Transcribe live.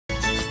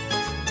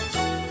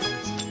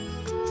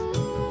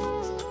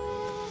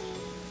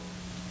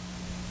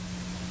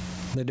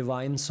the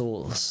divine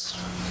souls.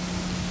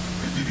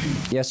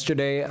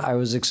 Yesterday I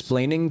was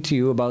explaining to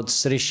you about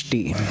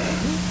Srishti,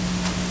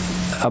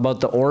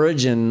 about the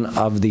origin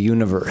of the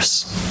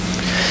universe.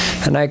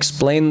 And I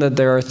explained that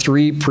there are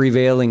three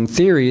prevailing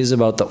theories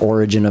about the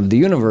origin of the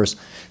universe,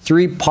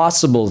 three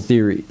possible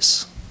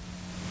theories.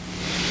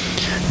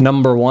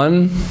 Number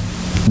one,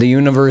 the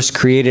universe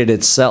created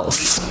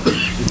itself.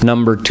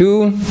 Number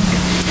two,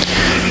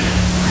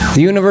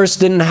 the universe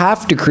didn't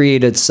have to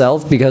create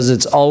itself because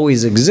it's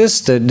always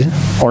existed.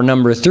 Or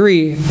number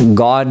three,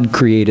 God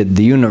created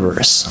the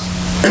universe.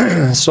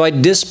 So I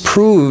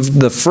disproved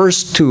the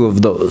first two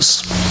of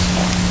those.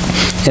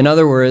 In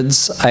other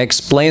words, I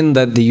explained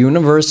that the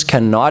universe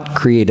cannot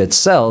create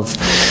itself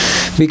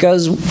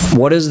because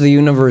what is the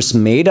universe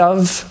made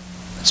of?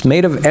 It's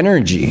made of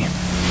energy.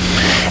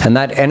 And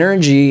that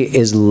energy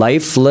is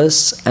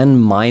lifeless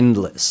and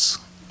mindless.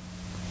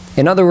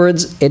 In other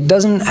words, it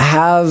doesn't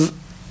have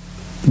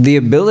the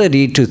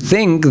ability to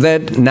think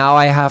that now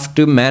I have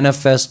to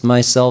manifest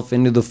myself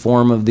into the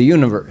form of the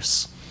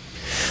universe.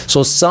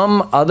 So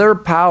some other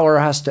power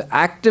has to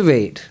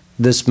activate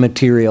this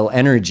material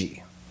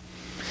energy.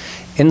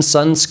 In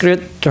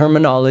Sanskrit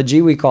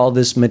terminology, we call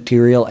this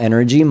material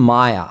energy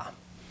Maya.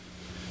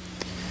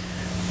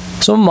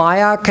 So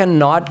Maya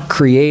cannot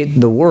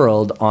create the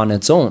world on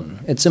its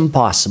own. It's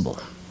impossible.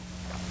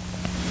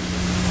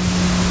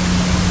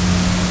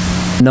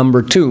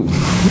 Number two,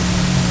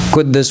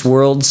 could this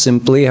world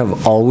simply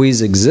have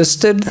always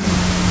existed?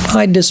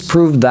 I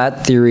disproved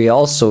that theory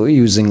also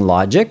using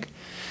logic,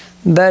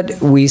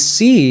 that we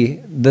see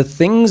the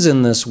things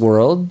in this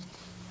world,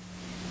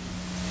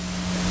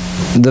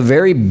 the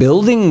very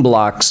building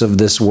blocks of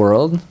this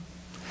world,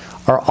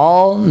 are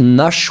all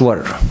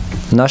nashwar.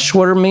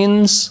 Nashwar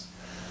means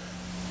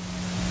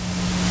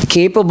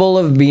capable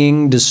of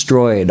being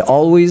destroyed,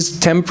 always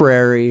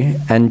temporary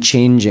and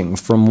changing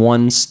from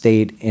one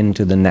state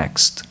into the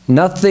next.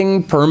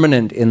 Nothing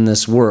permanent in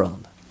this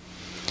world.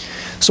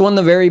 So when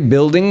the very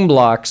building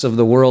blocks of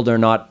the world are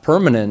not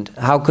permanent,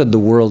 how could the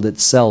world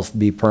itself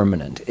be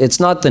permanent? It's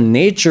not the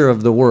nature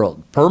of the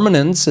world.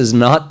 Permanence is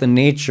not the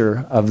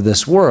nature of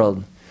this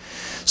world.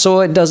 So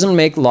it doesn't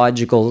make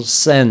logical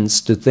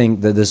sense to think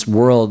that this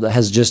world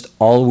has just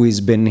always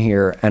been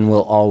here and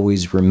will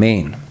always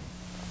remain.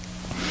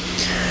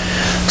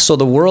 So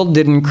the world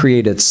didn't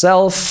create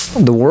itself.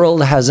 The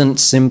world hasn't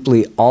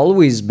simply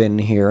always been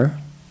here.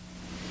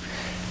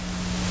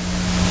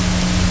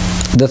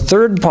 The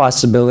third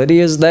possibility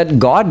is that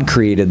God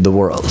created the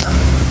world.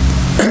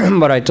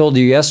 But I told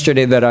you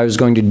yesterday that I was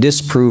going to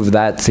disprove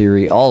that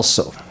theory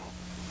also.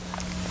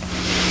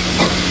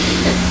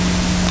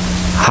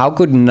 How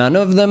could none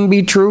of them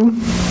be true?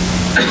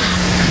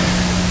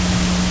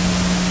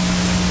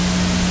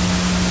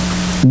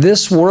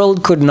 This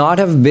world could not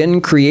have been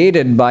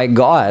created by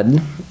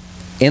God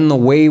in the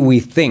way we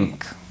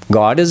think.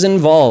 God is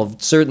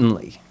involved,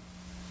 certainly.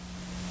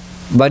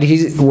 But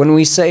when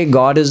we say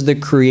God is the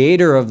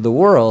creator of the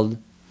world,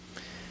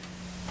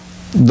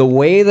 the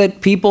way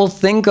that people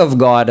think of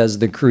God as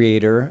the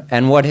creator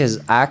and what his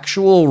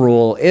actual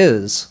role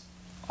is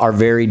are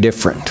very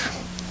different.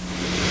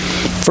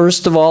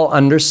 First of all,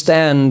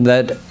 understand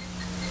that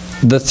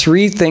the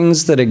three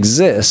things that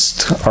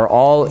exist are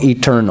all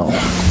eternal.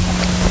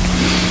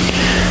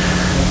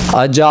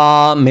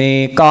 Aja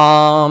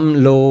mekam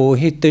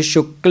lohit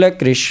shukla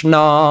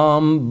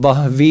krishnam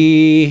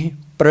bahvi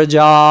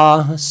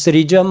praja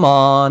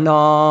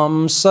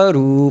srijamanam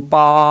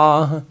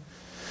sarupa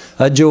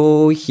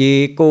ajo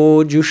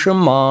hyeko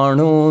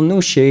jushmano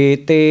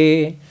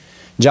nushete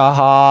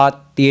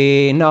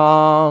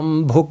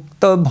jahatyenam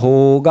bhukta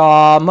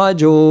bhogam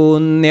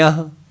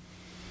ajonya.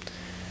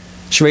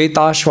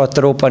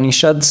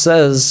 Shvetashvatara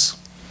says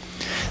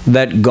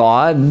that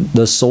God,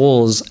 the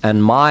souls,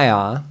 and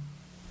Maya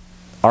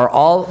are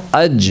all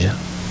aj.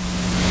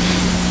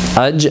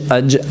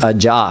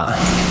 Aja.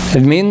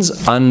 It means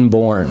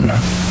unborn.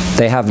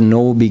 They have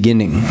no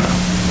beginning.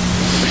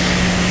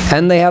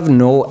 And they have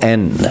no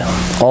end.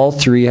 All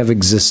three have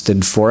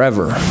existed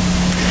forever.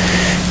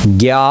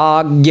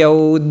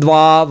 Gyagyo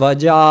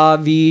dvavaja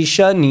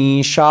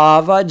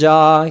vishanisha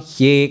vaja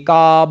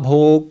hyeka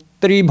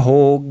bhoktri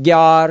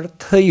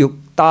bhogyartha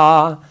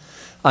yukta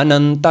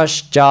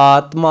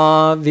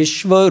Anantaschatma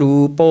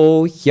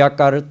vishvarupo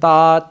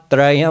hyakarta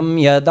trayam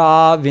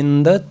yada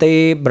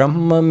vindate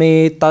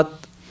brahmametat.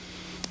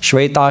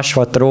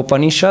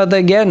 Shvetashvatara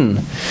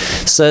again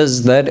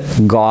says that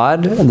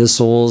God, the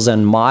souls,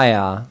 and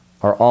Maya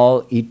are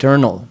all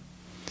eternal.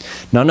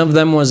 None of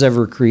them was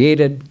ever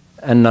created,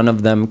 and none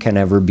of them can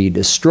ever be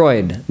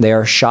destroyed. They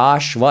are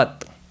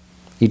shashvat,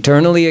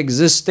 eternally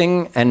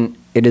existing, and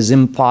it is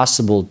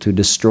impossible to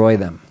destroy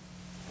them.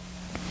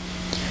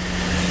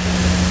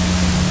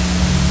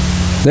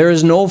 There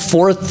is no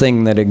fourth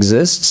thing that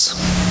exists.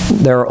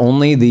 There are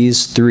only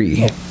these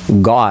three: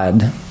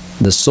 God,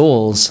 the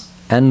souls,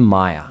 and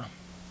Maya.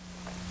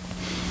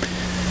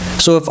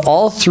 So if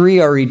all three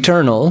are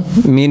eternal,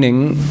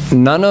 meaning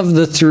none of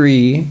the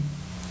three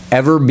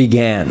ever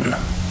began,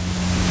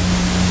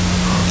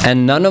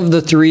 and none of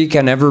the three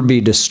can ever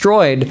be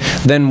destroyed,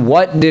 then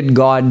what did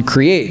God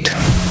create?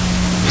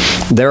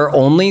 There are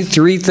only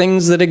three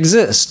things that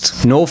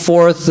exist. No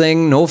fourth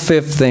thing, no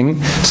fifth thing.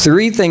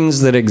 Three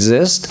things that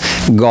exist.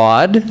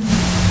 God,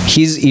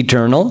 He's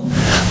eternal.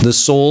 The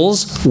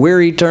souls,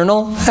 we're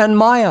eternal. And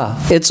Maya,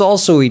 it's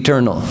also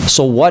eternal.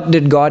 So what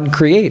did God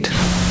create?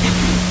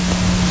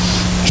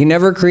 He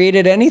never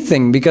created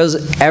anything,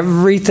 because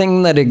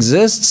everything that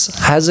exists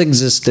has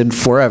existed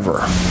forever.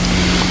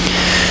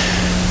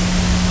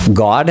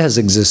 God has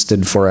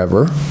existed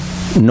forever.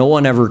 No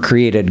one ever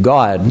created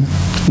God.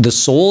 The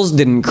souls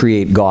didn't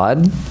create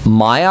God.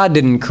 Maya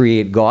didn't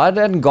create God.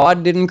 And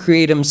God didn't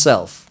create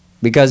Himself,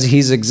 because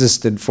He's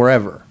existed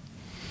forever.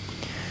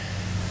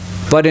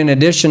 But in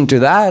addition to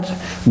that,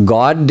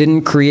 God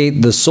didn't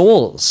create the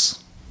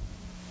souls.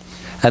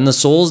 And the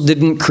souls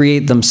didn't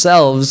create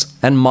themselves,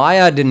 and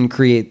Maya didn't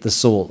create the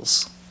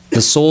souls.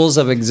 The souls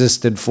have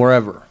existed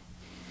forever.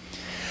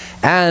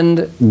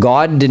 And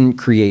God didn't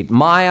create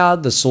Maya,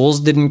 the souls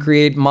didn't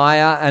create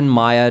Maya, and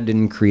Maya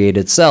didn't create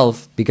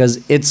itself,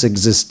 because it's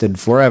existed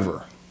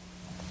forever.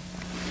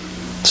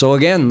 So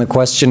again, the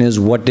question is,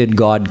 what did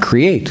God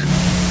create?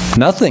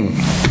 Nothing.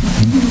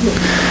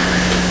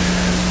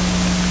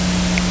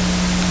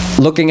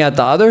 Looking at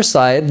the other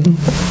side,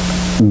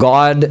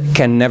 God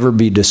can never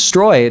be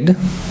destroyed,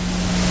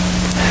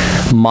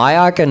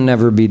 Maya can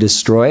never be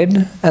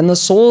destroyed, and the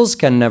souls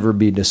can never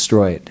be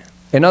destroyed.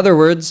 In other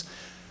words,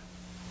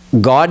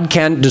 God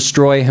can't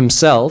destroy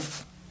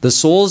Himself, the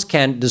souls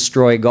can't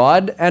destroy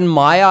God, and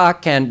Maya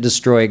can't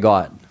destroy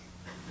God.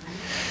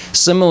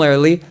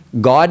 Similarly,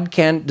 God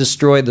can't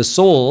destroy the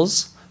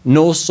souls,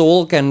 no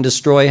soul can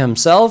destroy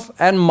himself,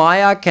 and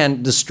Maya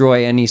can't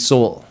destroy any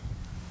soul.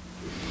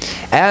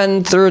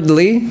 And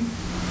thirdly,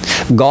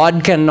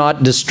 God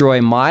cannot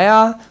destroy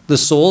Maya, the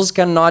souls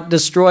cannot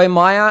destroy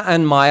Maya,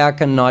 and Maya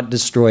cannot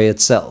destroy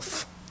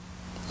itself.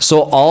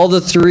 So all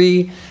the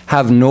three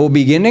have no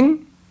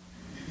beginning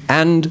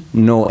and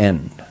no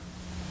end.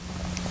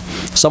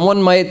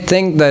 Someone might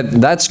think that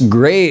that's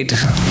great,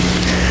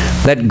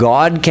 that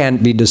God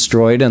can't be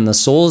destroyed and the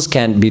souls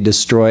can't be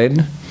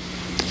destroyed,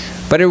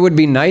 but it would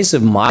be nice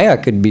if Maya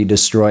could be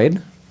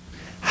destroyed.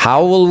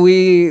 How will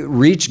we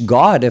reach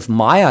God if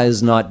Maya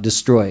is not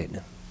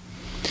destroyed?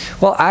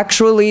 Well,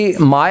 actually,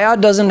 Maya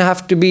doesn't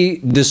have to be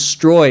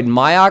destroyed.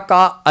 Maya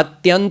ka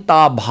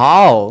atyanta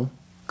bhav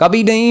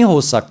kabhi nahi ho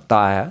sakta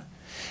hai,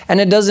 and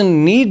it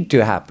doesn't need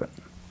to happen.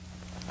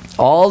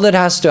 All that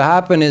has to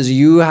happen is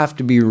you have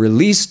to be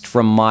released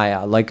from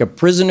Maya, like a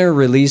prisoner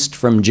released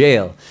from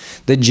jail.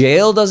 The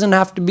jail doesn't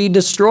have to be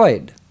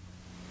destroyed.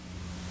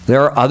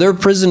 There are other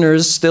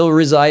prisoners still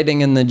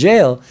residing in the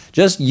jail,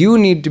 just you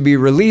need to be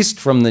released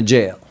from the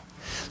jail.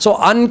 So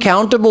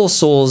uncountable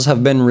souls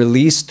have been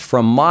released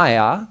from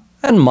Maya,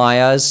 and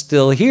Maya is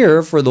still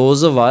here for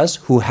those of us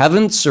who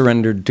haven't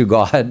surrendered to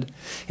God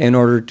in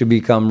order to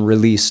become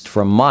released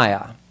from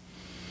Maya.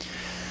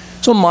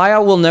 So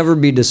Maya will never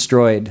be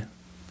destroyed.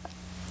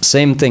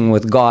 Same thing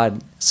with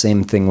God,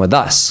 same thing with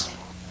us.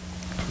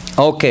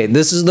 Okay,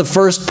 this is the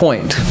first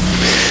point.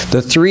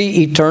 The three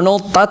eternal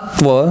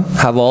tattva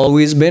have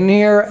always been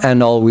here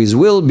and always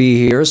will be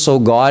here, so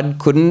God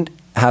couldn't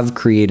have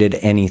created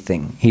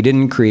anything. He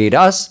didn't create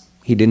us,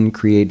 He didn't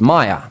create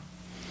Maya.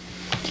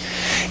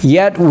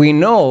 Yet we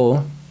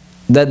know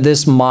that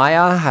this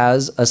Maya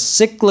has a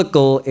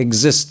cyclical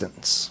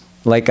existence.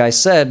 Like I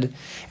said,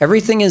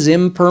 everything is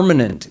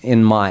impermanent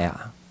in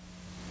Maya.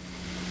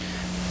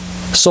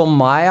 So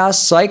Maya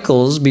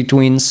cycles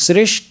between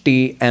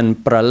Srishti and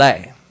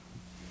Pralay.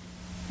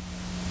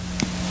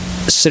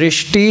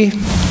 Srishti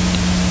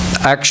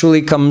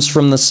actually comes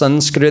from the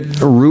Sanskrit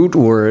root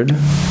word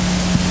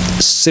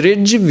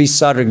Srij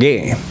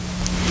Visarge,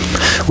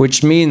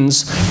 which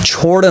means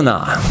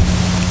chodana,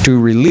 to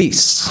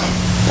release.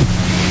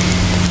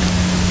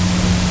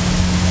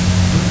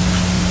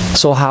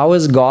 So how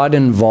is God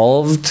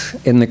involved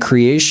in the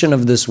creation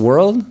of this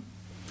world?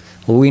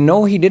 Well, we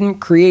know He didn't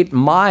create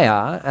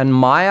Maya, and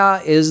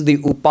Maya is the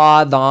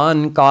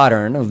upadan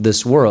karan of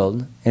this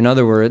world. In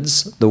other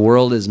words, the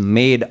world is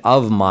made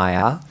of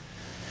Maya.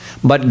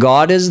 But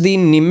God is the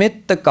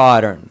nimitta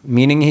karan,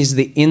 meaning He's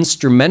the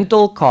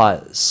instrumental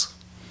cause.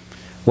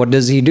 What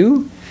does He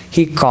do?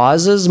 He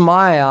causes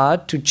Maya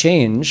to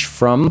change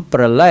from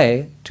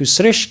pralay to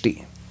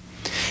srishti.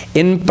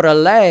 In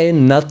pralay,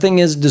 nothing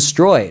is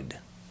destroyed.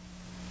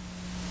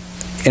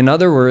 In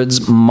other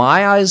words,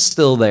 Maya is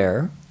still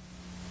there,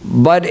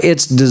 but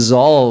it's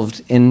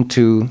dissolved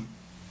into,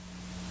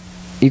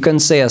 you can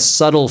say, a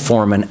subtle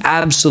form, an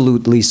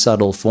absolutely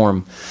subtle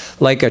form.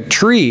 Like a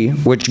tree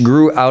which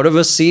grew out of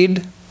a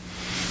seed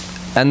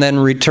and then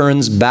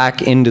returns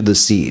back into the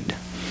seed.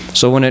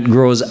 So when it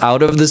grows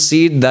out of the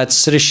seed, that's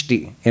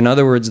Srishti. In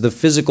other words, the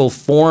physical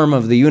form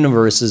of the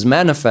universe is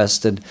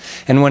manifested.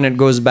 And when it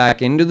goes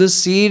back into the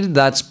seed,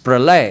 that's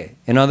Pralay.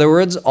 In other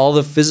words, all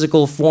the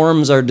physical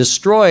forms are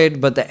destroyed,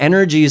 but the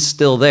energy is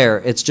still there.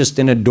 It's just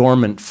in a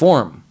dormant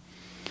form.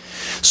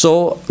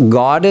 So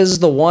God is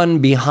the one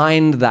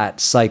behind that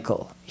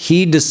cycle.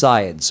 He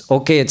decides,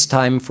 okay, it's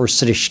time for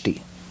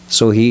Srishti.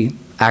 So he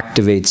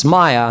activates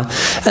Maya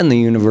and the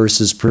universe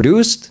is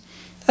produced.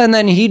 And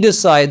then he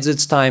decides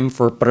it's time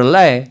for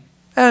pralay,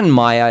 and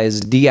Maya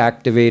is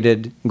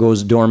deactivated,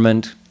 goes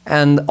dormant,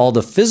 and all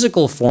the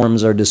physical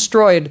forms are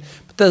destroyed,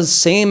 but the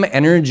same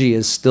energy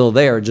is still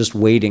there, just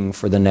waiting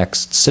for the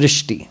next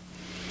Srishti.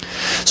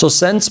 So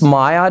since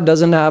Maya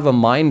doesn't have a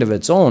mind of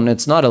its own,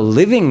 it's not a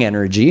living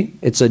energy,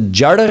 it's a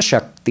Jada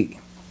Shakti.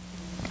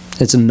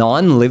 It's a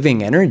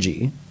non-living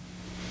energy.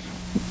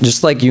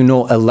 Just like, you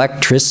know,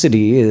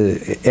 electricity,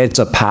 it's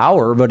a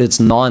power, but it's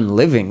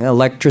non-living.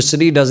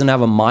 Electricity doesn't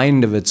have a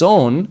mind of its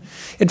own.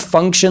 It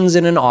functions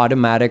in an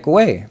automatic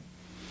way.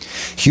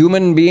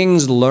 Human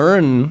beings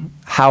learn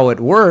how it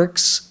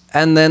works,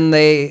 and then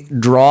they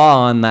draw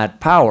on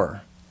that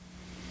power.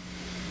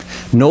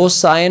 No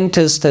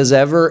scientist has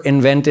ever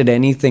invented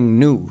anything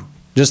new.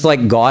 Just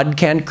like God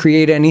can't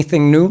create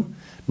anything new,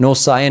 no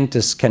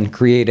scientist can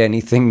create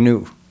anything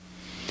new.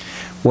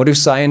 What do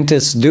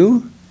scientists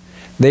do?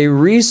 They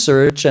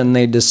research and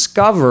they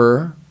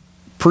discover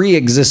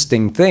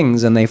pre-existing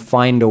things and they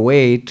find a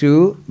way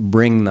to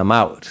bring them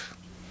out.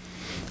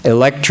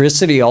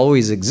 Electricity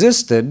always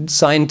existed.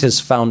 Scientists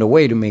found a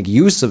way to make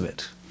use of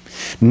it.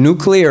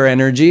 Nuclear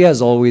energy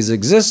has always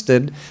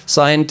existed.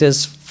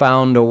 Scientists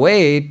found a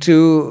way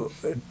to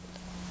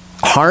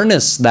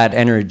harness that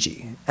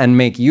energy and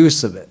make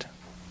use of it.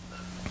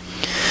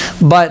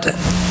 But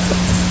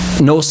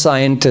no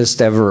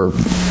scientist ever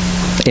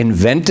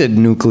invented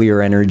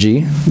nuclear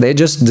energy. They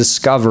just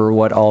discover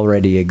what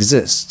already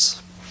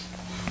exists.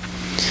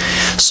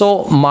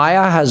 So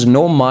Maya has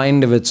no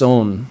mind of its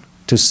own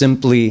to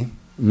simply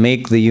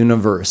make the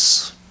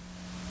universe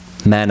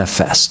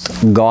manifest.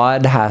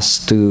 God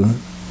has to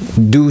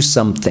do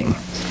something.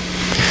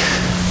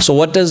 So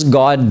what does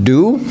God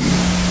do?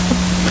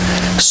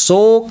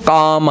 So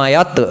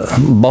kamayat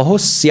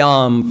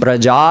bahusyam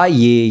praja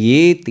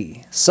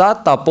yeti sa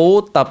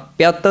tapo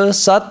tapyat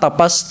sa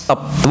tapas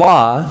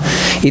tapva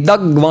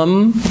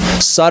idagvam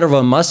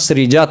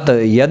sarvamasrijat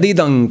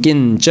yadidam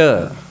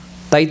kincha.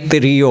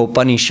 Taittiriya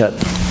Upanishad.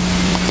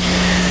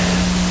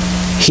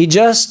 He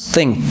just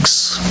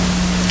thinks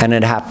and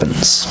it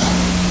happens.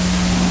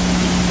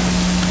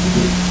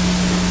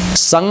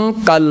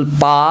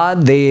 Sankalpa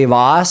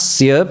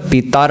devasya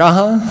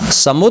pitarah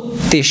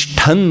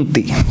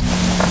samuttishtanti.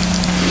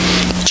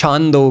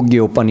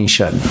 Chandogya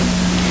Upanishad.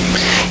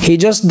 He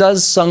just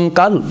does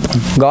sankalp.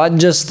 God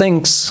just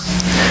thinks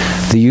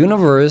the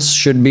universe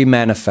should be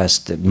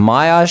manifested.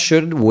 Maya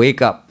should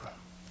wake up,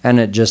 and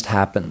it just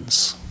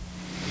happens.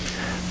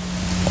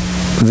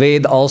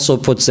 Ved also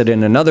puts it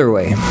in another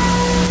way.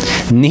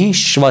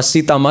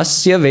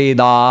 Nishvasitamasya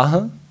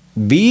vedah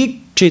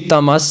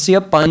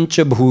vikchitamasya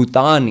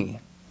panchabhutani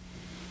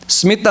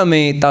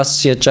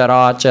smitametasya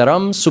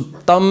characharam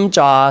suptam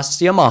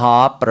chasya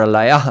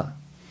mahapralayah.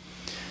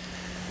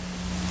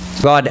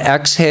 God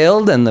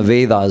exhaled and the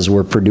Vedas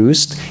were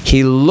produced.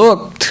 He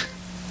looked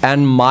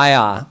and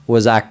Maya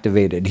was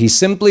activated. He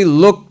simply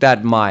looked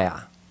at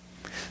Maya.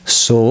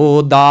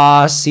 So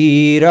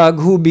dasi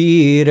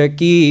raghubir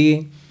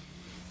ki.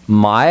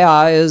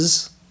 Maya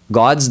is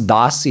God's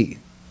dasi,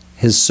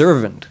 his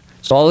servant.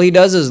 So all he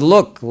does is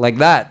look like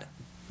that.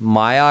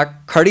 Maya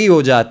khadi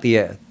ho jati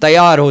hai,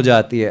 tayar ho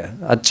jati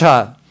hai.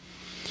 Acha,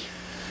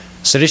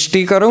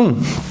 Srishti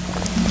karun.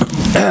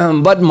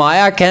 But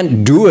Maya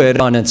can't do it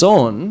on its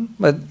own.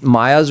 But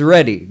Maya's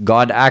ready.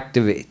 God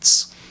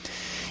activates.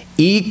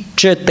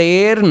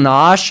 Ikchater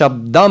na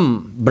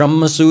shabdam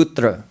Brahma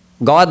Sutra.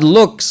 God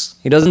looks.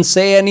 He doesn't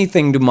say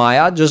anything to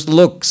Maya, just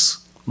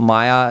looks.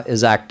 Maya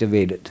is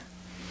activated.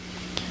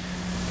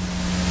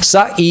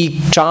 Sa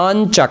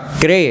ikchan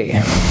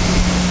chakre.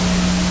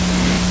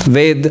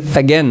 Ved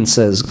again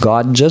says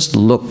God just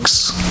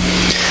looks.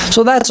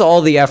 So that's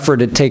all the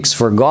effort it takes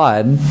for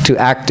God to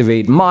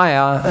activate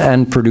Maya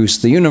and produce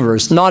the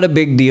universe. Not a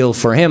big deal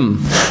for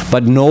him,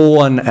 but no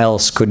one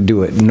else could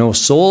do it. No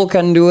soul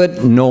can do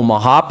it. No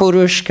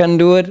Mahapurush can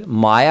do it.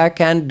 Maya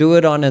can't do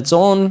it on its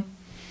own.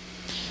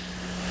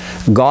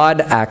 God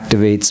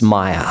activates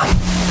Maya.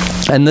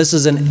 And this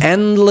is an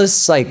endless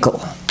cycle.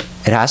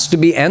 It has to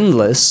be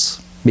endless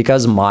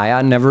because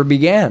Maya never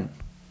began.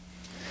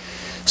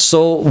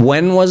 So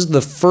when was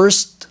the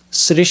first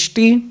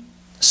Srishti?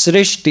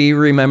 Srishti,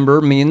 remember,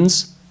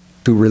 means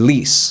to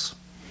release.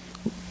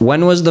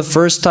 When was the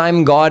first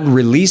time God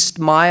released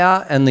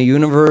Maya and the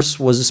universe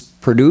was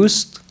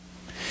produced?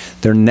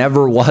 There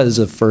never was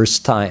a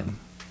first time.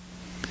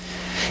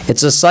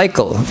 It's a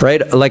cycle,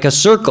 right? Like a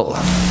circle.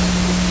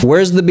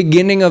 Where's the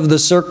beginning of the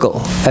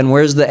circle? And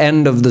where's the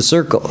end of the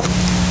circle?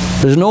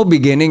 There's no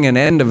beginning and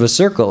end of a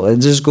circle. It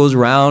just goes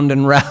round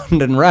and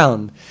round and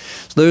round.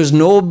 So there's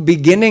no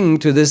beginning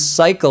to this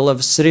cycle of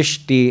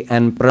Srishti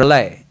and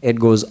Pralay. It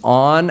goes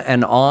on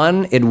and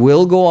on. It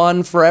will go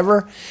on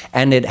forever.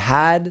 And it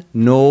had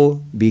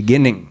no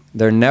beginning.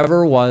 There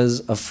never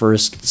was a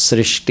first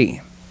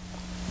Srishti.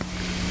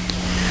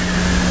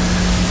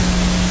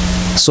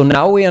 So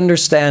now we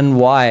understand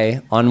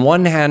why, on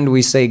one hand,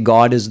 we say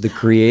God is the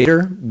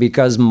creator,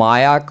 because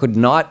Maya could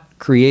not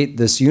create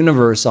this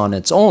universe on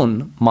its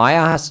own.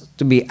 Maya has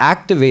to be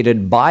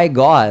activated by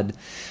God.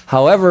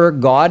 However,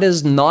 God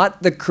is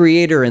not the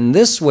creator in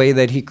this way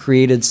that he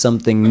created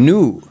something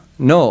new.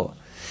 No.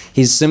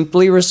 He's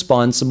simply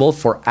responsible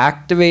for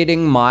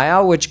activating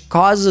Maya, which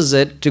causes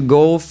it to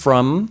go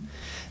from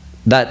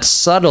that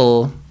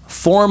subtle,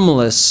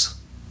 formless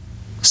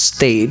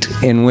state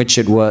in which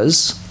it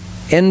was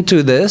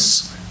into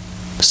this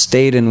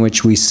state in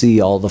which we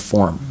see all the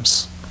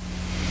forms.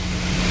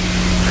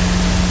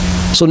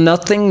 So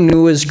nothing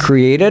new is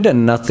created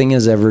and nothing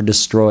is ever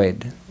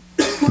destroyed.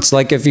 It's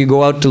like if you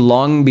go out to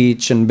Long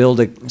Beach and build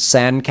a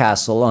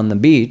sandcastle on the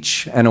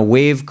beach and a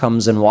wave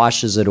comes and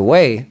washes it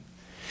away,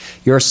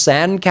 your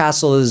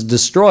sandcastle is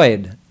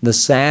destroyed. The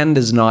sand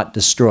is not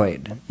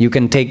destroyed. You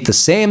can take the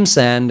same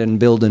sand and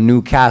build a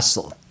new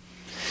castle.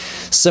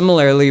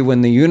 Similarly,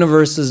 when the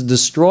universe is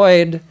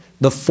destroyed,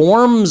 the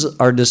forms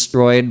are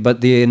destroyed,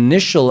 but the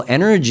initial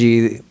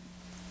energy,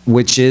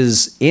 which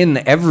is in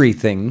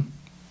everything,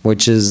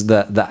 which is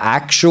the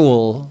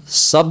actual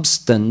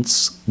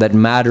substance that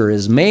matter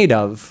is made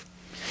of,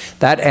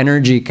 that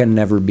energy can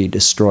never be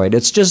destroyed.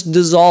 It's just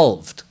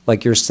dissolved.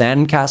 Like your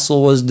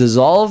sandcastle was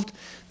dissolved,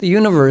 the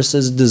universe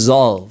is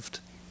dissolved.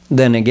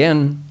 Then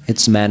again,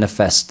 it's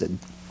manifested.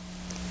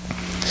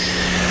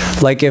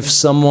 Like if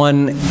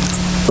someone,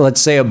 let's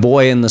say a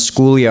boy in the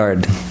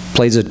schoolyard,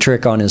 plays a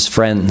trick on his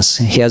friends.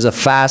 He has a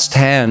fast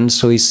hand,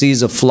 so he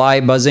sees a fly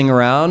buzzing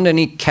around and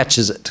he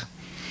catches it.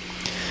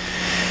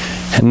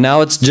 And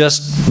now it's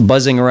just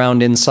buzzing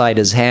around inside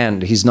his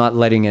hand. He's not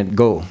letting it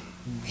go.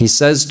 He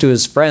says to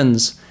his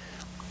friends,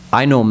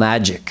 I know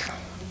magic.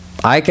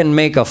 I can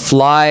make a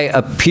fly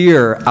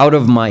appear out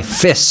of my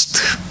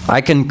fist.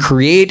 I can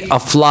create a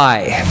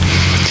fly.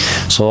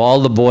 So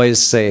all the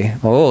boys say,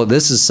 oh,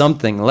 this is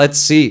something. Let's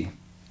see.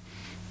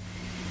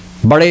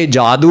 Bade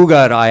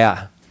jadugar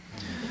aaya.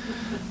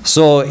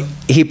 So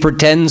he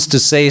pretends to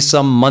say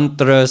some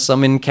mantra,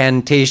 some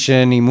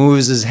incantation. He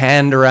moves his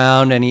hand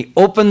around and he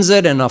opens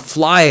it and a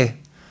fly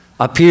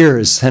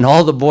appears. And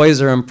all the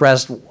boys are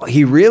impressed.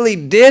 He really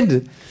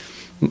did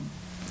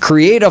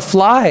create a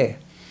fly.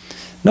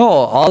 No,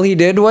 all he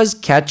did was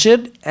catch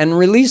it and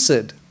release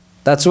it.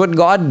 That's what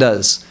God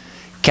does.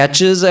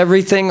 Catches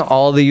everything,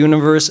 all the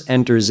universe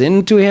enters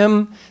into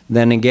him.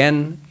 Then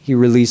again, he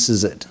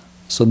releases it.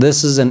 So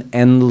this is an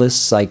endless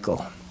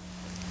cycle.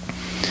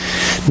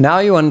 Now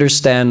you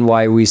understand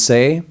why we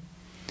say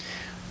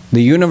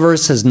the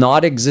universe has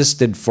not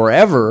existed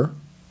forever,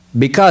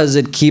 because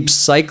it keeps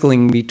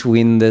cycling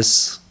between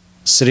this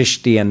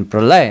Srishti and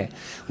Pralay.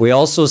 We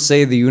also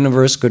say the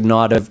universe could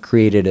not have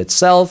created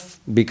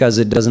itself because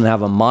it doesn't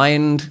have a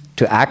mind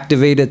to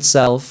activate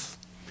itself.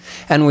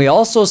 And we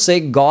also say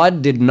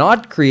God did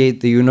not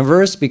create the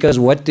universe because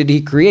what did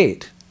he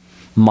create?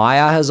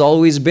 Maya has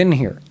always been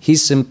here. He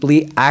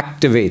simply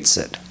activates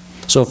it.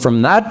 So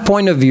from that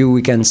point of view,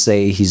 we can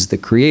say he's the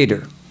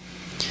creator.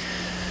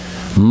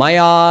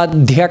 Maya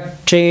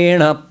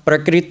dhyakshena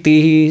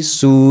prakriti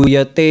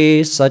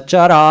suyate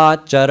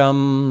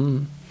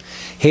sacharacharam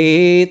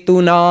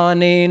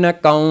hetunanena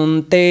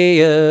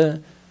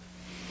kaunteya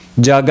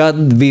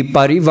jagad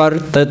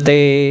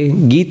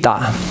viparivartate.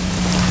 Gita.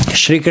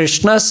 Shri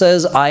Krishna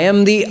says, I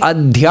am the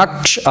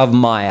adhyaksh of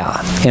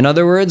Maya. In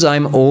other words,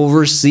 I'm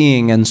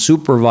overseeing and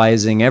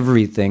supervising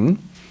everything.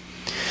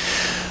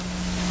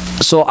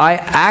 So I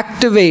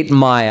activate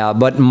Maya,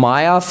 but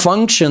Maya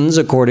functions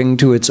according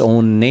to its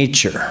own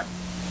nature.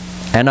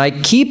 And I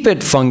keep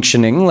it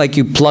functioning like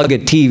you plug a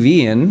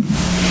TV in.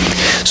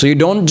 So you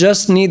don't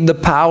just need the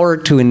power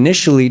to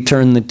initially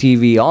turn the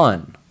TV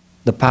on.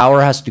 The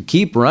power has to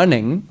keep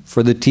running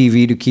for the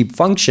TV to keep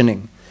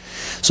functioning.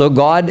 So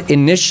God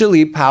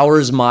initially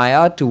powers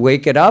Maya to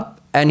wake it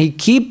up, and he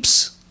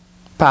keeps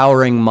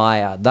powering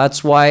Maya.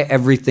 That's why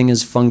everything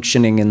is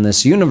functioning in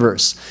this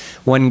universe.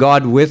 When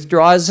God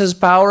withdraws his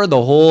power,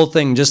 the whole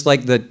thing, just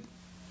like the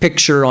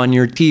picture on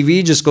your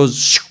TV, just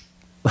goes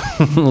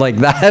like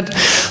that.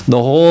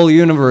 The whole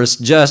universe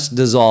just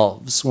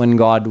dissolves when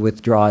God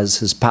withdraws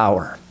his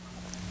power.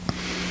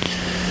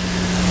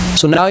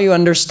 So now you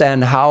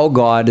understand how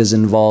God is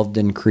involved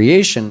in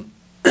creation.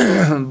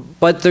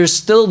 But there's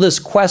still this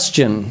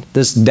question,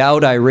 this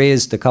doubt I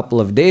raised a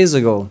couple of days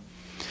ago,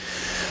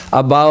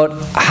 about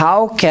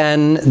how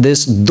can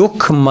this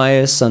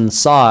dukkhamaya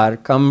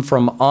sansar come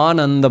from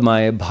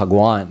anandamaya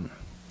Bhagwan?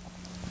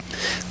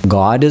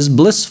 God is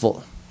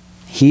blissful.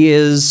 He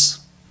is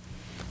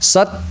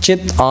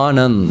Satchit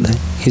Anand.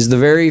 He's the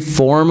very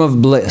form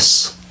of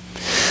bliss.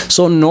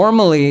 So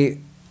normally,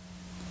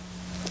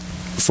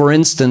 for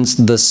instance,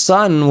 the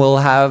son will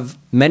have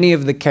many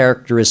of the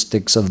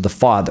characteristics of the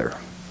father.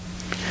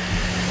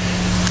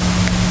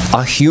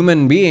 A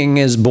human being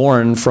is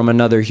born from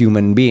another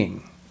human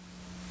being.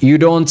 You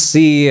don't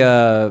see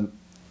an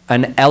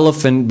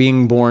elephant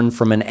being born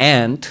from an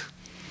ant,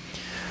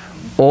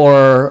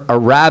 or a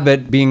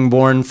rabbit being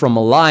born from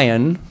a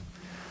lion.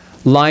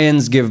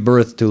 Lions give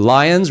birth to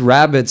lions,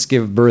 rabbits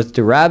give birth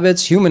to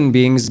rabbits, human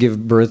beings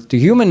give birth to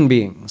human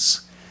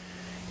beings.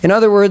 In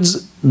other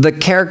words, the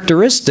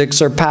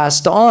characteristics are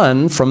passed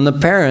on from the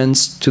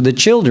parents to the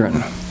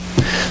children.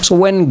 So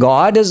when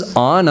God is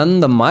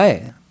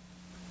Anandamaya,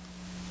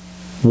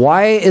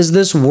 why is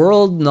this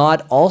world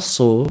not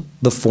also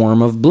the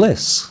form of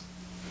bliss?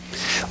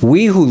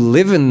 We who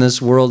live in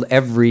this world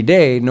every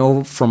day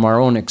know from our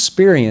own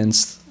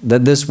experience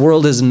that this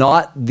world is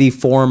not the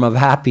form of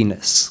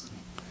happiness.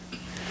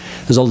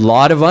 There's a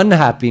lot of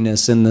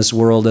unhappiness in this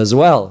world as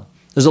well.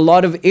 There's a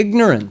lot of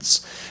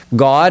ignorance.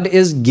 God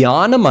is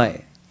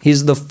Jnanamaya.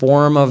 He's the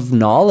form of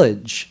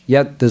knowledge.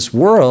 Yet this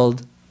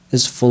world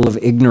is full of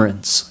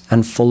ignorance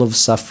and full of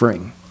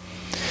suffering.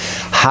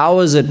 How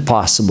is it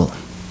possible?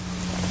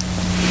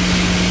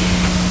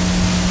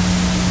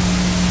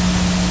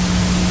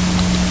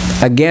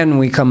 Again,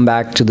 we come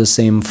back to the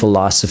same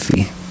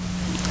philosophy.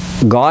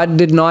 God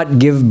did not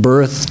give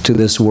birth to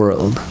this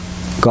world.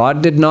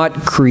 God did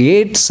not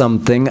create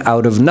something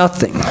out of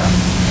nothing.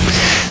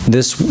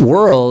 This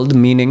world,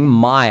 meaning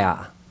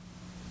Maya,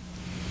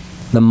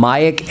 the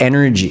Mayic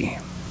energy.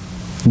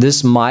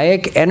 This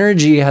Mayic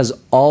energy has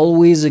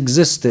always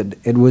existed.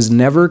 It was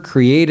never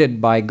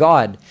created by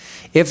God.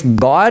 If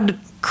God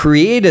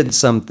created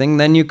something,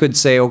 then you could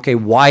say, okay,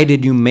 why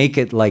did you make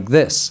it like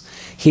this?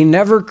 He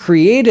never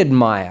created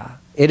Maya.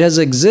 It has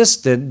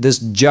existed, this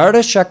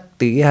Jada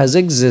Shakti has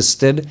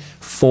existed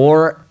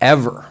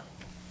forever.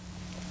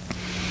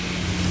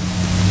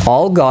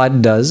 All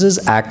God does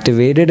is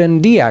activate it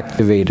and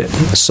deactivate it.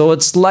 So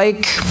it's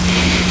like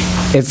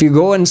if you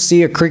go and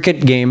see a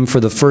cricket game for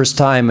the first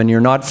time and you're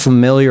not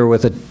familiar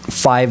with a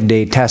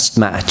 5-day test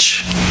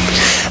match.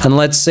 And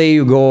let's say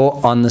you go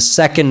on the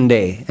second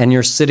day and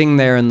you're sitting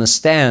there in the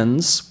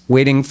stands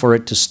waiting for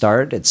it to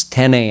start. It's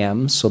 10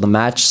 a.m., so the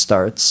match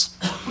starts.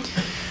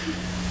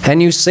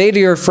 And you say to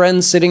your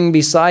friend sitting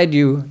beside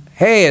you,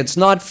 hey, it's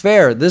not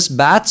fair. This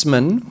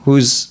batsman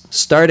who's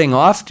starting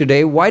off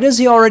today, why does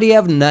he already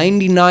have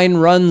 99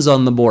 runs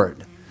on the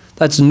board?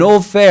 That's no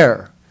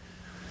fair.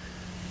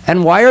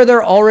 And why are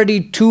there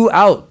already 2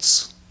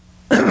 outs?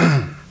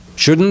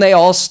 Shouldn't they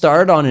all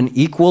start on an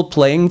equal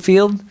playing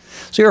field?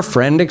 So your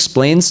friend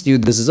explains to you,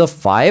 this is a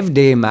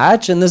 5-day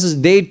match and this is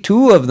day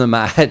 2 of the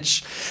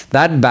match.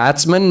 That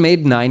batsman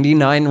made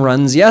 99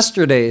 runs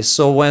yesterday.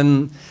 So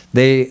when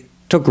they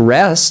took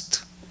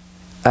rest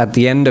at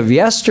the end of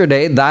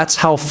yesterday, that's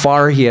how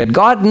far he had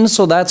gotten,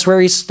 so that's where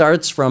he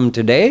starts from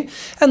today.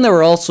 And there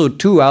were also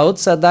 2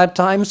 outs at that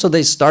time, so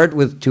they start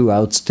with 2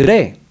 outs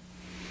today.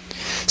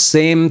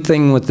 Same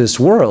thing with this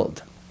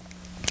world.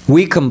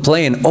 We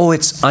complain, oh,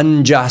 it's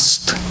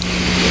unjust.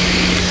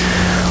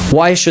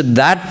 Why should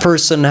that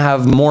person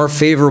have more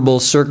favorable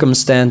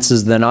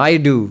circumstances than I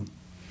do?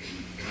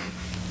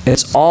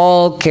 It's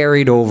all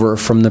carried over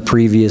from the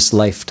previous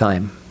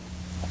lifetime.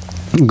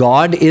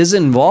 God is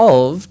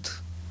involved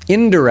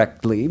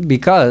indirectly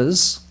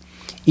because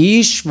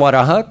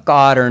Ishvaraha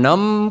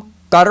Karanam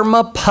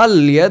Karma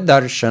Phalya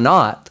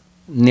Darshanat.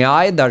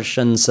 Nyaya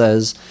Darshan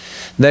says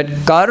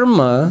that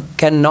karma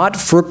cannot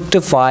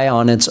fructify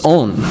on its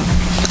own.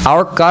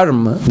 Our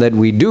karma that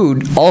we do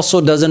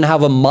also doesn't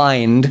have a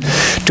mind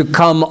to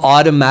come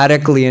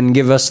automatically and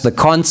give us the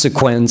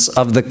consequence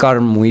of the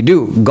karma we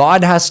do.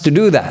 God has to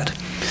do that.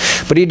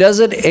 But he does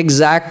it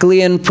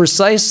exactly and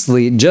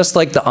precisely, just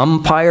like the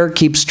umpire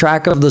keeps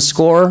track of the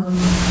score.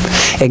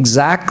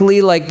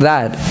 Exactly like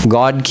that,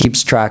 God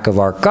keeps track of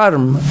our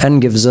karma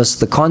and gives us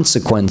the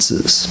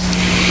consequences.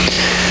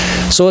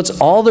 So it's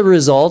all the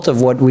result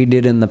of what we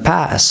did in the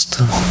past.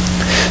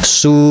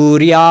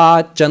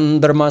 Surya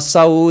Chandrama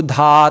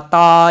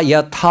Saudhata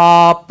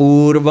Yatha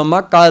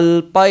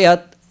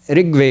Purvamakalpayat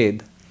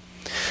Rigved.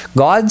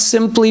 God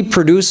simply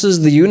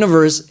produces the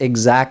universe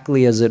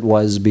exactly as it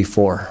was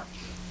before.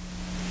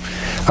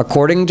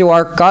 According to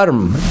our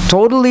karma,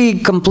 totally,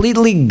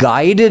 completely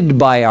guided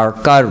by our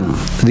karma,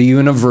 the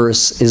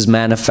universe is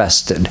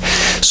manifested.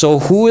 So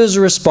who is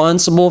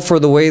responsible for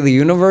the way the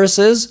universe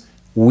is?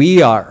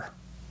 We are.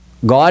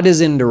 God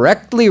is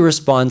indirectly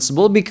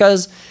responsible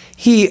because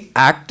he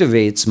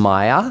activates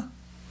Maya.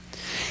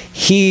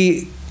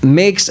 He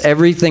makes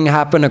everything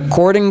happen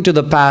according to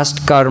the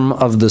past karma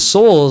of the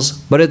souls,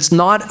 but it's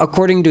not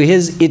according to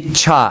his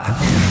ichcha.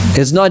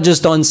 It's not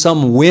just on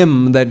some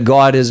whim that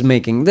God is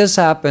making this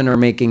happen or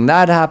making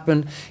that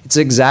happen. It's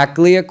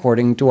exactly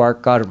according to our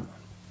karma.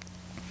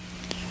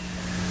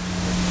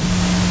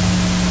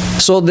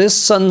 So this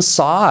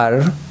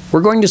sansar,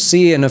 we're going to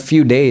see in a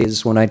few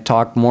days when I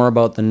talk more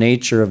about the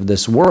nature of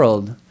this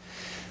world.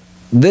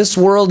 This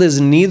world is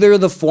neither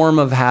the form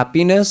of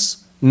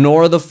happiness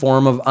nor the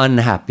form of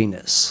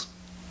unhappiness.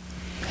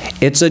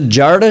 It's a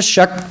Jada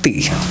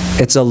Shakti.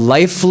 It's a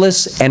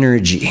lifeless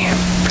energy.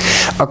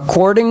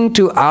 According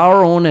to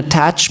our own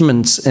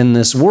attachments in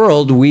this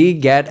world, we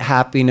get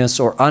happiness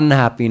or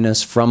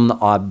unhappiness from the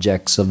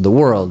objects of the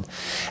world.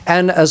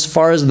 And as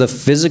far as the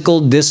physical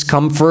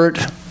discomfort,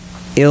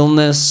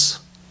 illness,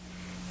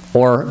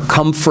 or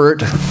comfort,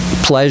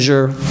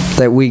 pleasure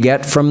that we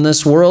get from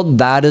this world,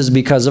 that is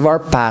because of our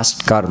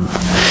past karma.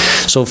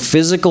 So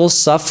physical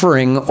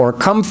suffering or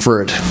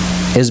comfort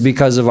is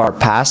because of our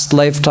past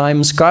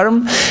lifetimes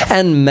karma,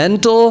 and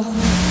mental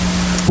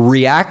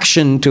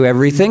reaction to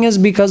everything is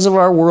because of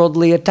our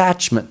worldly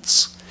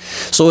attachments.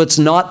 So it's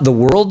not the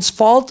world's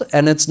fault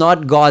and it's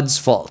not God's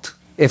fault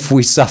if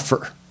we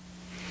suffer.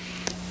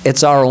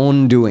 It's our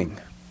own doing.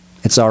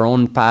 It's our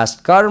own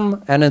past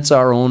karma and it's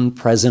our own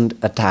present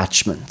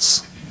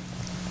attachments.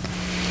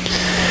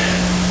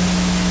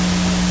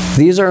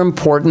 These are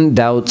important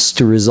doubts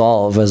to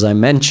resolve, as I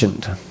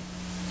mentioned.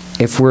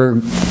 If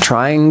we're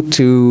trying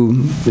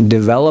to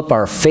develop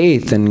our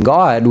faith in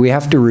God, we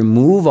have to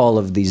remove all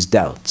of these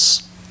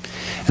doubts.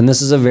 And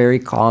this is a very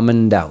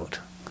common doubt.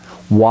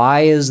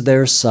 Why is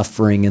there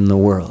suffering in the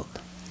world?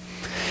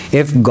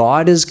 If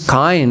God is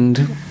kind,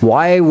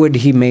 why would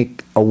He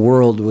make a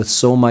world with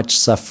so much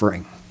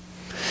suffering?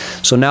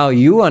 So now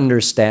you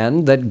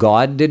understand that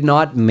God did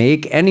not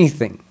make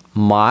anything.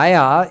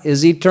 Maya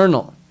is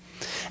eternal.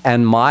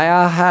 And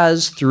Maya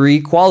has three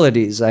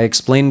qualities. I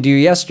explained to you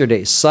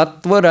yesterday.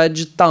 Sattva,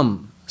 Raj,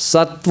 Tam.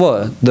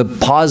 Sattva, the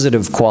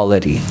positive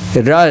quality.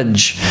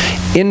 Raj,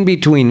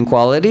 in-between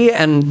quality.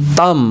 And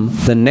Tam,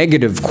 the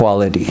negative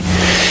quality.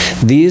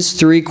 These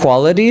three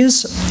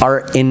qualities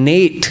are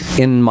innate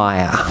in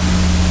Maya.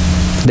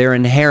 They're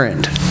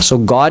inherent. So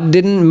God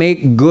didn't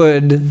make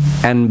good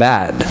and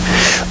bad.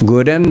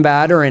 Good and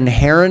bad are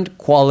inherent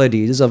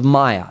qualities of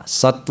Maya.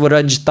 Sattva,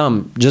 Raj,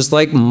 Tam. Just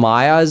like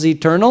Maya is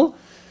eternal,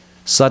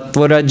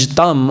 Sattva, Raj,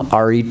 Tam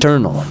are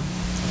eternal.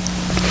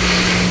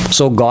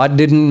 So God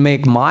didn't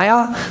make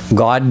Maya,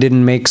 God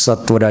didn't make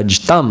Sattva,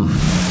 Raj, Tam.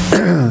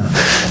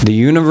 The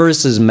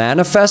universe is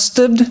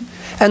manifested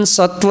and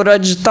Sattva,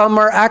 Raj, Tam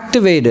are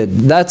activated.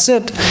 That's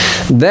it.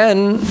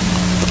 Then,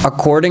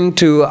 according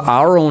to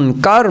our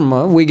own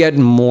karma, we get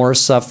more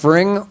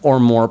suffering or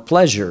more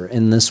pleasure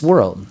in this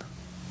world.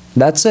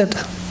 That's it.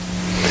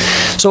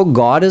 So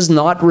God is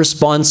not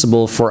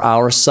responsible for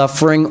our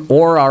suffering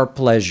or our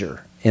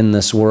pleasure in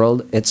this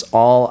world. It's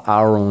all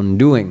our own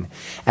doing.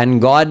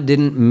 And God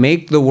didn't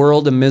make the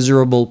world a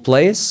miserable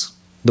place.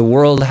 The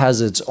world has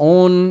its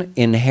own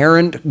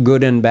inherent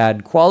good and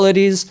bad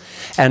qualities,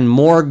 and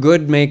more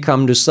good may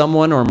come to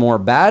someone or more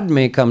bad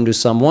may come to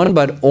someone,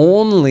 but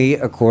only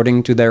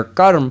according to their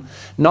karma,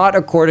 not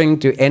according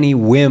to any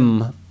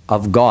whim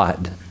of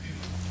God.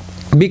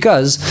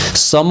 Because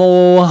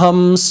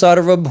samoham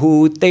sarva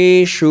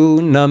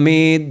bhuteshu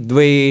name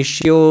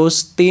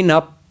dveshyosti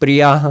na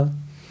priya.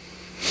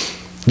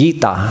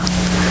 Gita.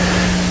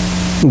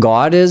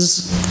 God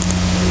is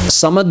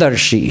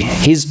samadarshi.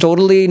 He's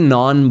totally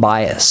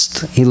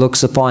non-biased. He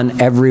looks upon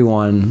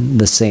everyone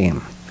the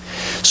same.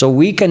 So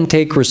we can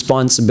take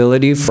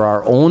responsibility for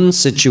our own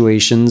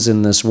situations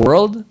in this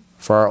world,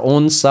 for our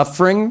own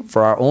suffering,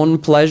 for our own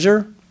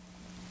pleasure,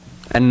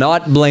 and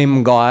not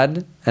blame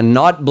God and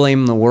not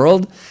blame the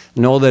world.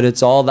 Know that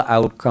it's all the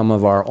outcome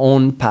of our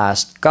own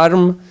past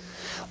karma,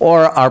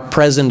 or our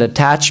present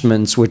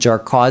attachments, which are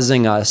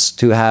causing us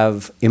to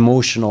have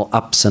emotional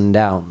ups and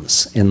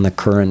downs in the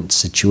current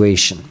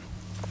situation.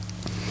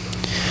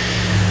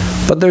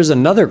 But there's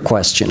another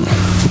question.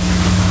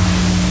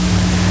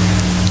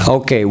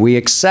 Okay, we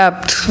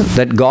accept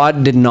that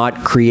God did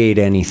not create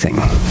anything.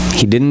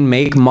 He didn't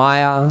make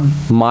Maya.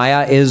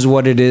 Maya is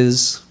what it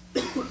is.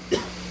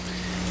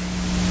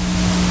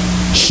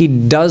 He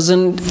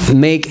doesn't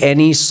make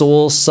any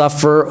soul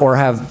suffer or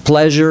have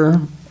pleasure.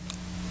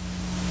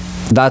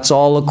 That's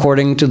all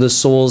according to the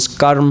soul's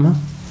karma.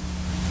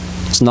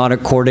 It's not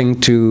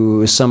according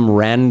to some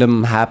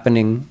random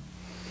happening.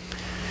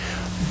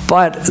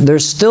 But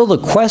there's still the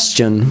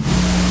question,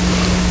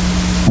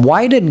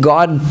 why did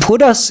God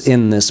put us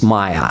in this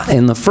Maya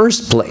in the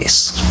first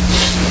place?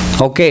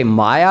 Okay,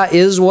 Maya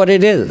is what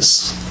it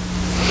is.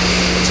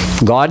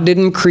 God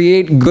didn't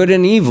create good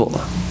and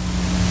evil.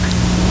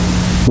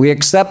 We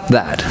accept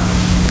that.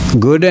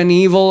 Good and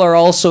evil are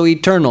also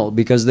eternal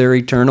because they're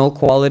eternal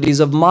qualities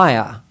of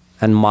Maya.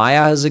 And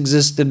Maya has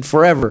existed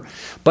forever.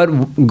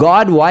 But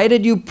God, why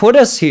did you put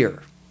us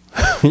here?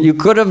 You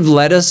could have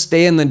let us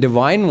stay in the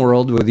divine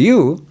world with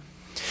you.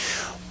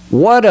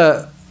 What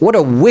a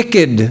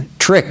wicked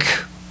trick.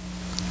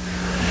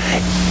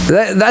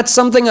 That's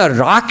something a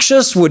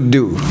Rakshas would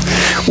do.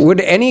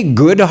 Would any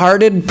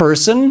good-hearted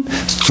person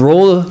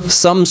throw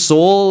some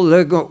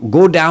soul,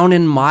 go down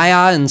in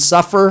Maya and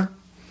suffer?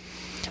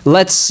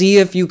 Let's see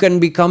if you can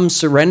become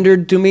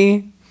surrendered to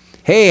me.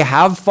 Hey,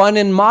 have fun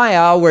in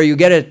Maya where you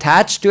get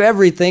attached to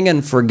everything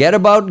and forget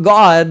about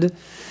God.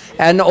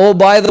 And oh,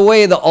 by the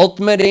way, the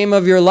ultimate aim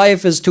of your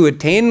life is to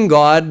attain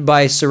God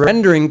by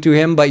surrendering to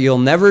Him, but you'll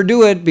never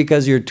do it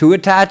because you're too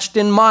attached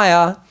in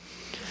Maya.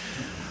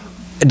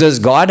 Does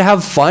God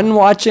have fun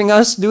watching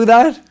us do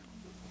that?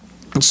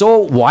 So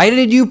why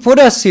did you put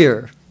us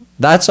here?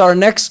 That's our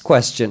next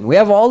question. We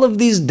have all of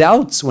these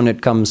doubts when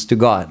it comes to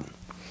God.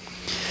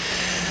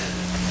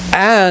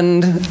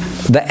 And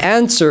the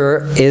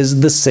answer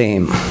is the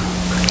same.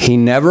 He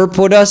never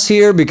put us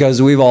here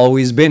because we've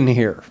always been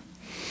here.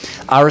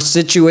 Our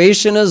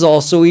situation is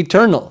also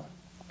eternal.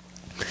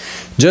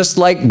 Just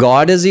like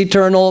God is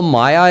eternal,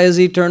 Maya is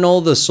eternal,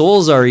 the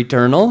souls are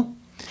eternal.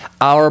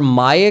 our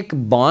Mayic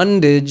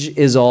bondage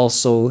is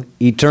also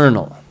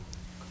eternal.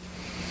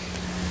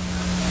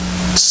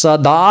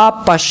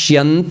 Sada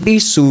pashyanti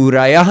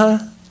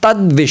surayah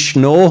tad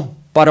Vishno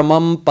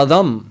paramam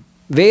padam.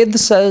 Ved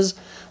says,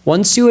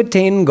 once you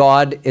attain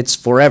God, it's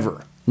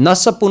forever.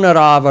 Nasa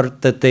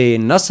punaravartate,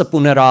 nasa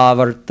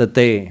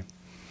punaravartate.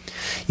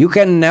 You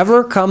can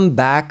never come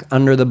back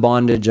under the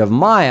bondage of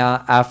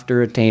Maya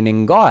after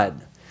attaining God.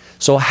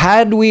 So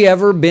had we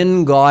ever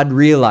been God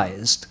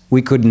realized,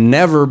 we could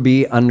never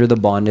be under the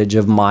bondage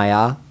of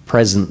Maya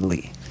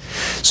presently.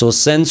 So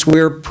since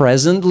we're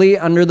presently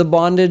under the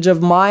bondage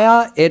of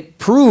Maya, it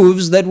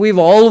proves that we've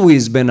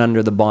always been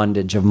under the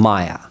bondage of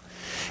Maya.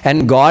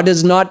 And God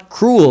is not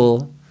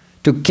cruel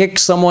to kick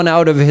someone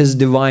out of his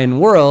divine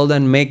world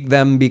and make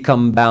them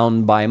become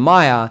bound by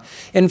Maya.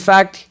 In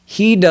fact,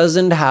 he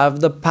doesn't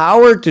have the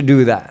power to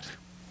do that.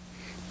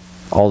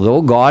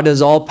 Although God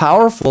is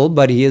all-powerful,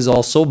 but he is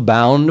also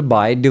bound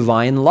by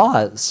divine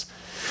laws.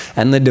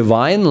 And the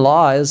divine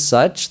law is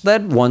such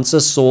that once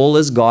a soul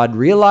is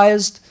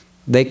God-realized,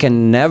 they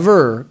can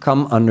never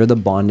come under the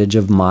bondage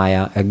of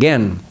Maya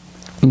again.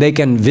 They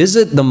can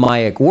visit the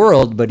Mayic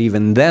world, but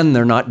even then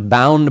they're not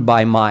bound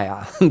by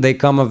Maya. They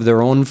come of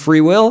their own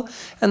free will,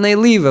 and they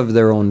leave of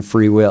their own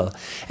free will.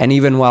 And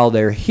even while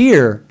they're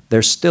here,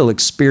 they're still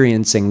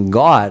experiencing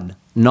God,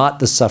 not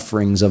the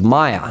sufferings of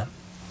Maya.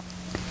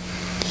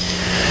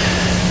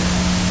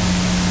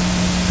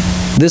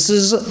 This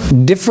is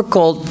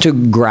difficult to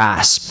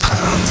grasp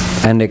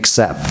and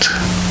accept,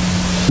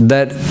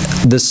 that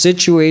the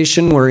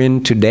situation we're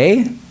in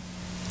today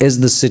is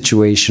the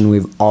situation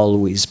we've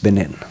always been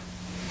in.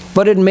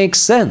 But it makes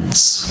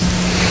sense.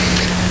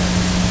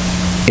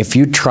 If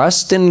you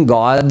trust in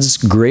God's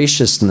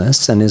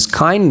graciousness and his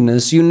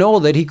kindness, you know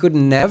that he could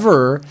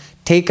never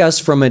take us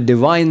from a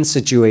divine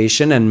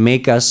situation and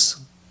make us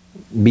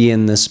be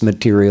in this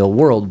material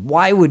world.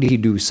 Why would he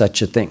do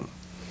such a thing?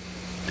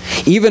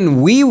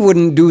 Even we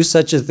wouldn't do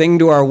such a thing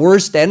to our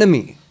worst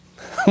enemy.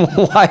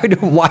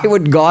 Why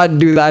would God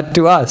do that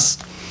to us?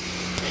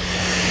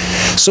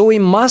 So we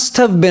must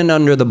have been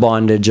under the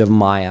bondage of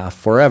Maya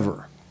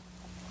forever.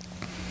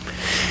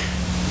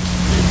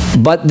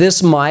 But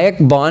this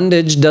Mayic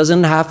bondage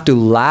doesn't have to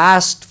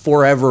last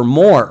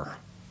forevermore.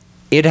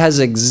 It has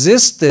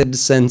existed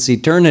since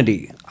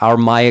eternity, our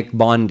Mayic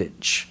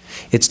bondage.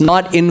 It's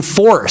not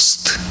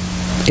enforced.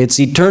 It's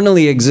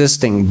eternally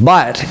existing,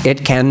 but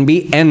it can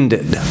be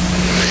ended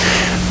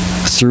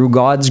through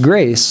God's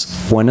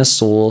grace when a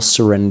soul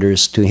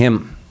surrenders to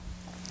him.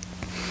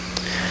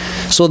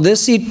 So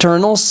this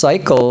eternal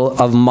cycle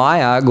of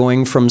Maya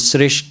going from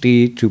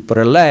Srishti to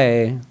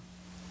Pralay,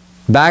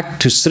 back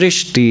to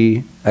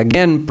Srishti,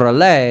 again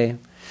Pralay,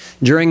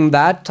 during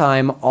that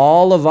time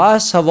all of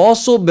us have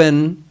also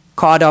been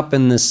caught up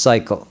in this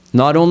cycle.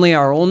 Not only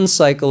our own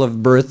cycle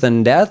of birth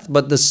and death,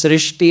 but the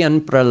Srishti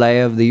and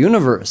Pralay of the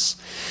universe.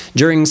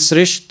 During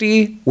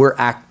Srishti, we're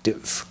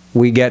active.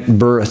 We get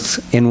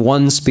birth in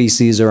one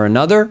species or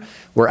another.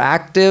 We're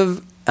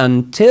active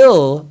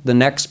until the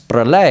next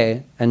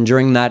Pralay. And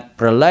during that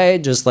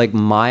Pralay, just like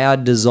Maya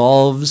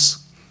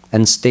dissolves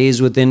and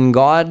stays within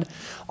God,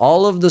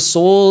 all of the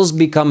souls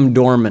become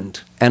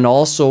dormant and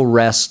also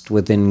rest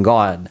within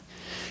God.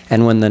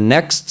 And when the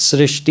next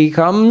Srishti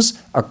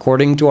comes,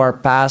 according to our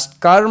past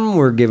karma,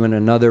 we're given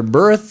another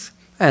birth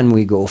and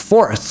we go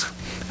forth.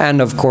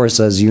 And of course,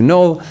 as you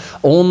know,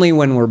 only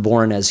when we're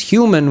born as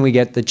human, we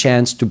get the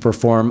chance to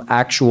perform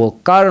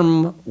actual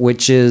karma,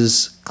 which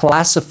is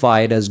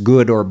classified as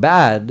good or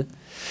bad.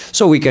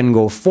 So we can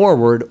go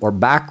forward or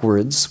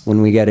backwards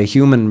when we get a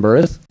human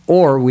birth,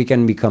 or we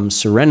can become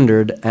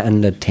surrendered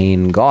and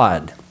attain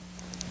God.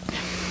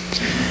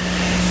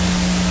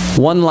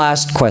 One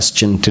last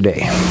question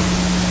today.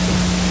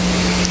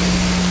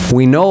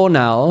 We know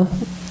now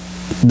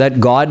that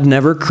God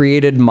never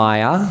created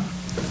Maya,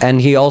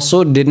 and he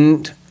also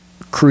didn't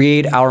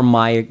create our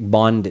Mayic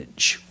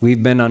bondage.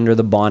 We've been under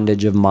the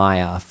bondage of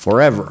Maya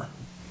forever.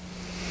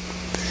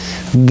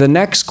 The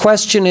next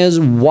question is,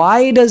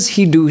 why does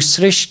he do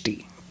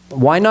Srishti?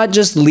 Why not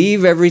just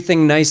leave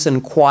everything nice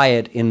and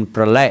quiet in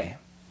Pralay?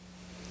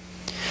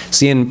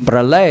 See, in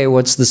Pralay,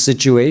 what's the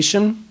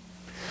situation?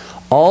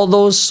 All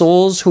those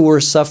souls who were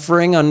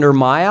suffering under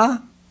Maya,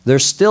 they're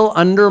still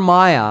under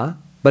Maya,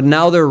 but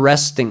now they're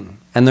resting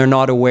and they're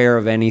not aware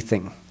of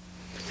anything.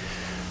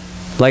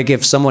 Like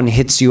if someone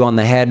hits you on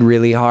the head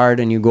really hard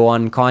and you go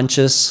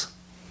unconscious,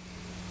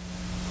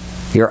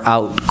 you're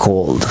out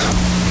cold.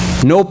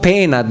 No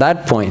pain at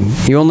that point.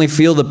 You only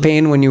feel the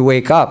pain when you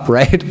wake up,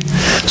 right?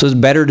 So it's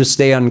better to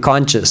stay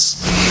unconscious.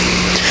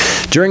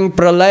 During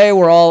Pralay,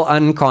 we're all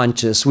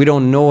unconscious. We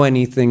don't know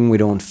anything. We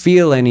don't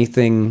feel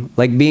anything.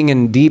 Like being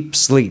in deep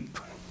sleep.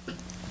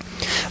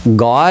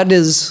 God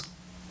is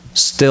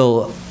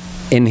still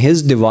in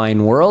his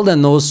divine world,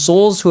 and those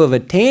souls who have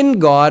attained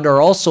God are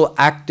also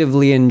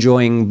actively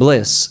enjoying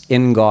bliss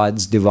in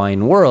God's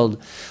divine world.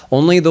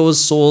 Only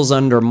those souls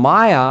under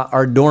Maya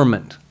are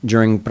dormant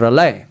during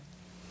Pralay.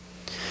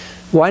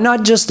 Why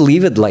not just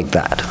leave it like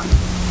that?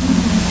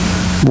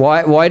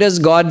 Why does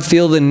God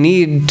feel the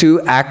need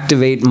to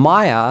activate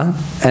Maya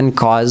and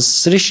cause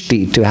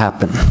Srishti to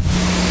happen?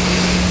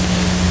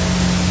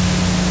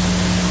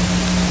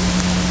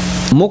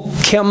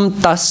 Mukhyam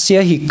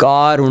tasya hi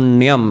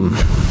karunyam.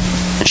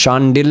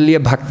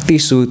 Shandilya Bhakti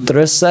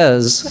Sutra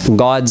says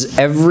God's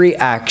every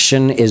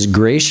action is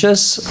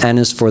gracious and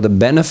is for the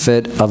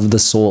benefit of the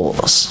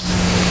souls.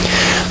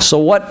 So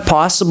what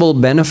possible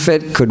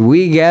benefit could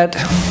we get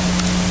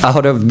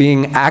out of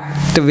being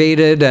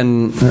activated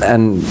and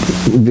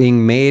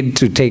being made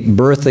to take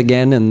birth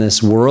again in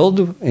this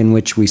world in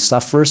which we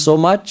suffer so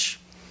much?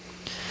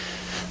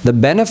 The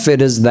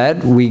benefit is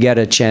that we get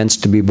a chance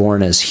to be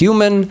born as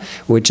human,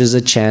 which is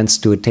a chance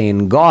to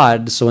attain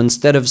God. So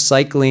instead of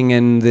cycling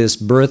in this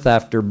birth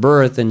after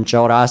birth in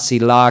 84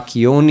 lakh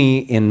yoni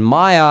in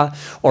Maya,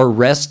 or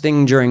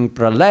resting during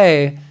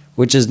pralay,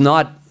 which is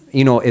not,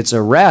 it's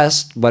a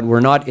rest, but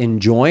we're not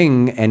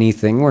enjoying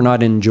anything. We're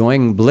not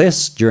enjoying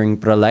bliss during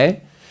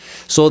pralay.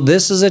 So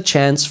this is a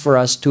chance for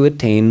us to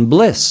attain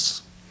bliss.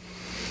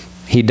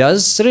 He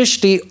does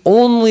Srishti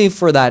only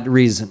for that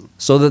reason,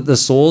 so that the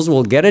souls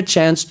will get a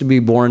chance to be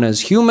born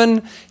as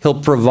human.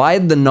 He'll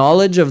provide the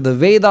knowledge of the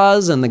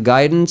Vedas and the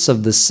guidance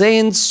of the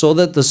saints so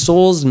that the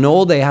souls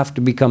know they have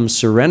to become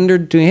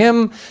surrendered to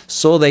Him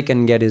so they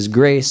can get His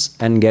grace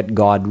and get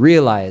God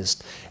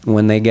realized. And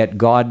when they get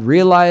God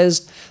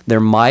realized, their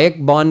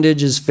Mayic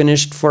bondage is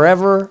finished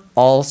forever,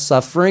 all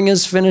suffering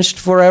is finished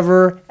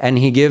forever, and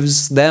He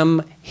gives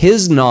them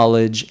His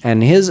knowledge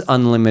and His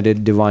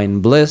unlimited divine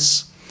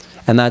bliss.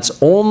 And that's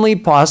only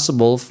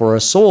possible for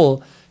a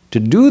soul to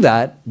do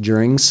that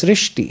during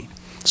Srishti.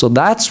 So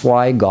that's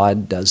why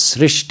God does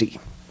Srishti,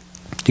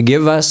 to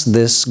give us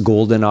this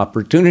golden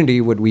opportunity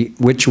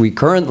which we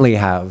currently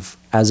have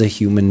as a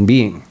human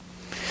being.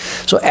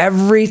 So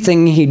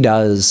everything He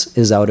does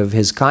is out of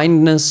His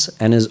kindness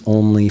and is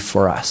only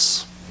for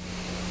us.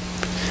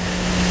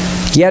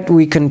 Yet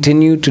we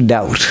continue to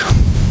doubt.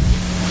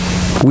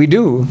 We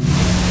do.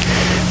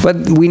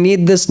 But we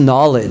need this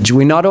knowledge.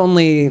 We not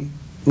only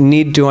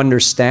need to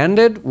understand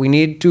it, we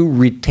need to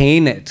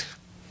retain it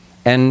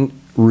and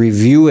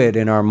review it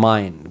in our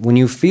mind. When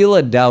you feel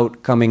a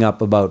doubt coming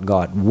up about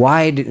God,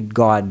 why did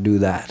God do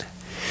that?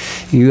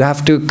 You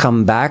have to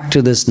come back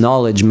to this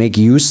knowledge, make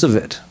use of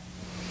it,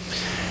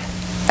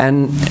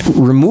 and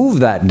remove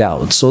that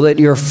doubt so that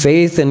your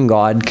faith in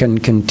God can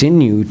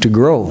continue to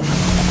grow.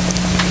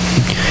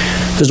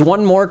 There's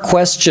one more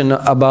question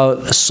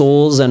about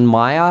souls and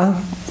Maya,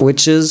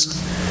 which is,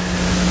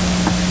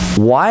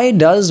 why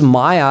does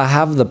Maya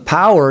have the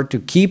power to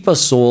keep a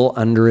soul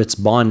under its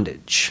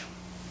bondage?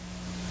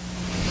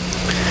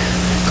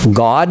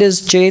 God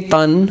is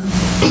Chetan,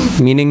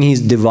 meaning He's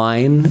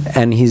divine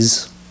and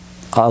He's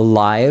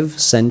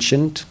alive,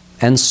 sentient.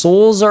 And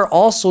souls are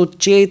also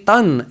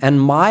Chetan, and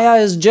Maya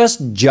is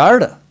just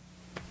Jada.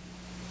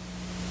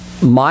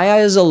 Maya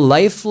is a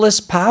lifeless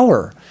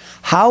power.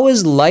 How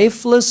is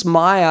lifeless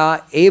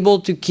Maya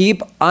able to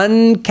keep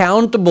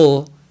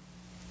uncountable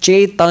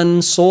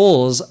Chetan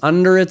souls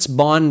under its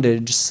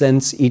bondage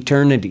since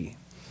eternity?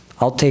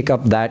 I'll take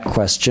up that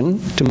question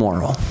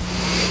tomorrow.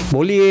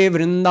 Boliye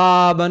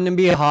Vrindavan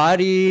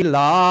Bihari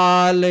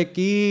Lal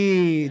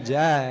Ki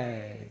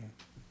Jai.